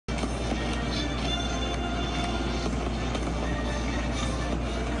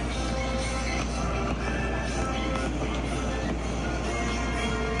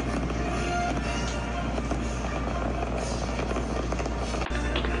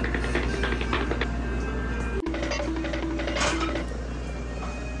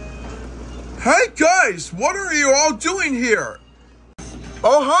Hey guys, what are you all doing here?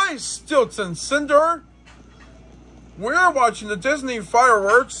 Oh hi, Stilts and Cinder. We're watching the Disney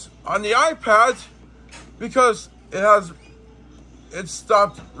fireworks on the iPad because it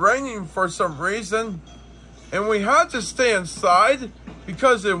stopped raining for some reason, and we had to stay inside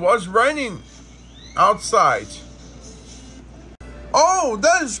because it was raining outside. Oh,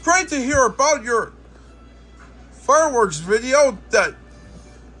 that is great to hear about your fireworks video that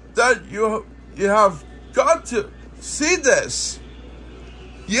you have got to see this.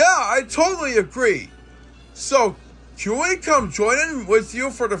 Yeah, I totally agree. So, can we come join in with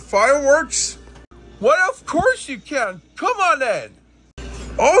you for the fireworks? Well, of course you can. Come on in.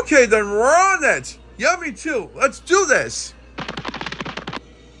 Okay, then we're on it. Yeah, me too. Let's do this.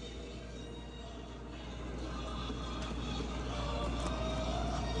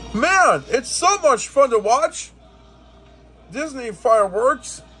 Man, it's so much fun to watch Disney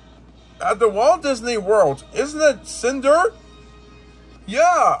fireworks at the Walt Disney World. Isn't it, Cinder?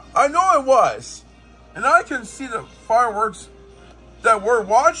 Yeah, I know it was. And I can see the fireworks that we're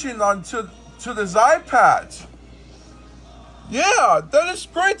watching on to this iPad. Yeah, that is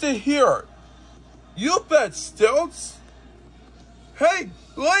great to hear. You bet, Stilts. Hey,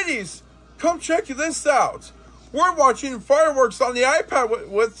 ladies, come check this out. We're watching fireworks on the iPad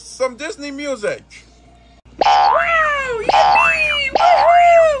with some Disney music. Wow! Yippee!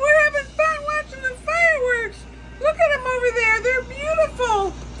 Woohoo! We're having fun watching the fireworks. Look at them over there. They're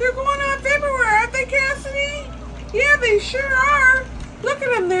beautiful. They're going off everywhere, aren't they, Cassidy? Yeah, they sure are. Look at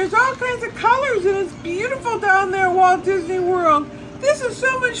them. There's all kinds of colors, and it's beautiful down there at Walt Disney World. This is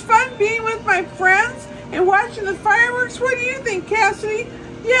so much fun being with my friends and watching the fireworks. What do you think, Cassidy?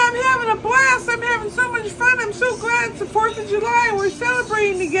 Yeah, I'm having a blast. I'm having so much fun. I'm so glad it's the 4th of July and we're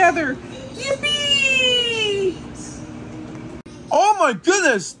celebrating together. Yippee! Oh my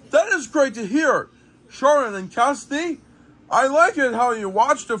goodness, that is great to hear. Charlotte and Cassidy, I like it how you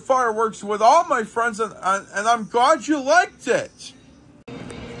watch the fireworks with all my friends, and I'm glad you liked it.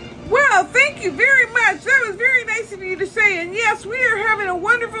 Well, thank you very much. That was very nice of you to say. And yes, we are having a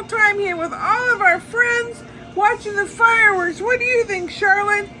wonderful time here with all of our friends watching the fireworks. What do you think,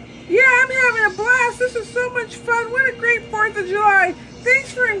 Charlotte? Yeah, I'm having a blast. This is so much fun. What a great 4th of July.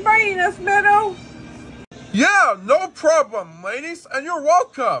 Thanks for inviting us, Meadow. Yeah, no problem, ladies, and you're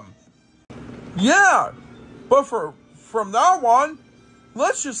welcome. Yeah, but from now on,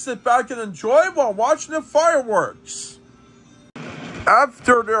 let's just sit back and enjoy while watching the fireworks.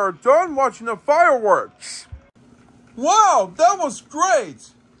 After they're done watching the fireworks. Wow, that was great.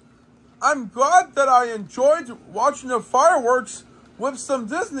 I'm glad that I enjoyed watching the fireworks with some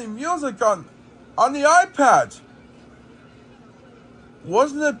Disney music on the iPad.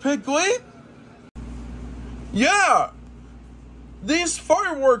 Wasn't it, Piglet? Yeah, these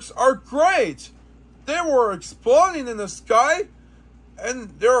fireworks are great. They were exploding in the sky, and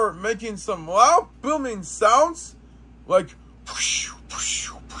they were making some loud booming sounds like whoosh, whoosh,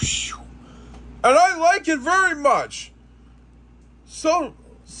 whoosh. And I like it very much. So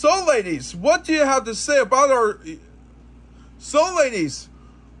ladies, what do you have to say about our... So ladies,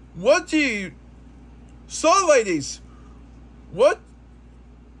 what do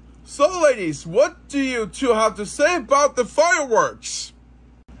you two have to say about the fireworks?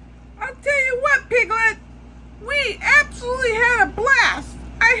 I'll tell you what, Piglet. We absolutely had a blast.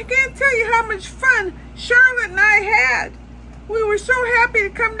 I can't tell you how much fun Charlotte and I had. We were so happy to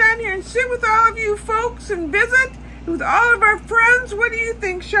come down here and sit with all of you folks and visit with all of our friends. What do you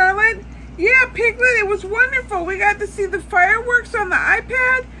think, Charlotte? Yeah, Piglet, it was wonderful. We got to see the fireworks on the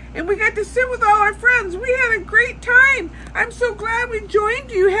iPad, and we got to sit with all our friends. We had a great time. I'm so glad we joined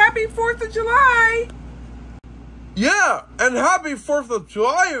you. Happy 4th of July. Yeah, and happy 4th of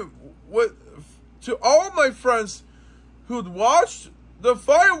July to all my friends who'd watched the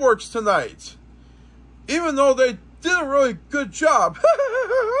fireworks tonight. Even though they did a really good job.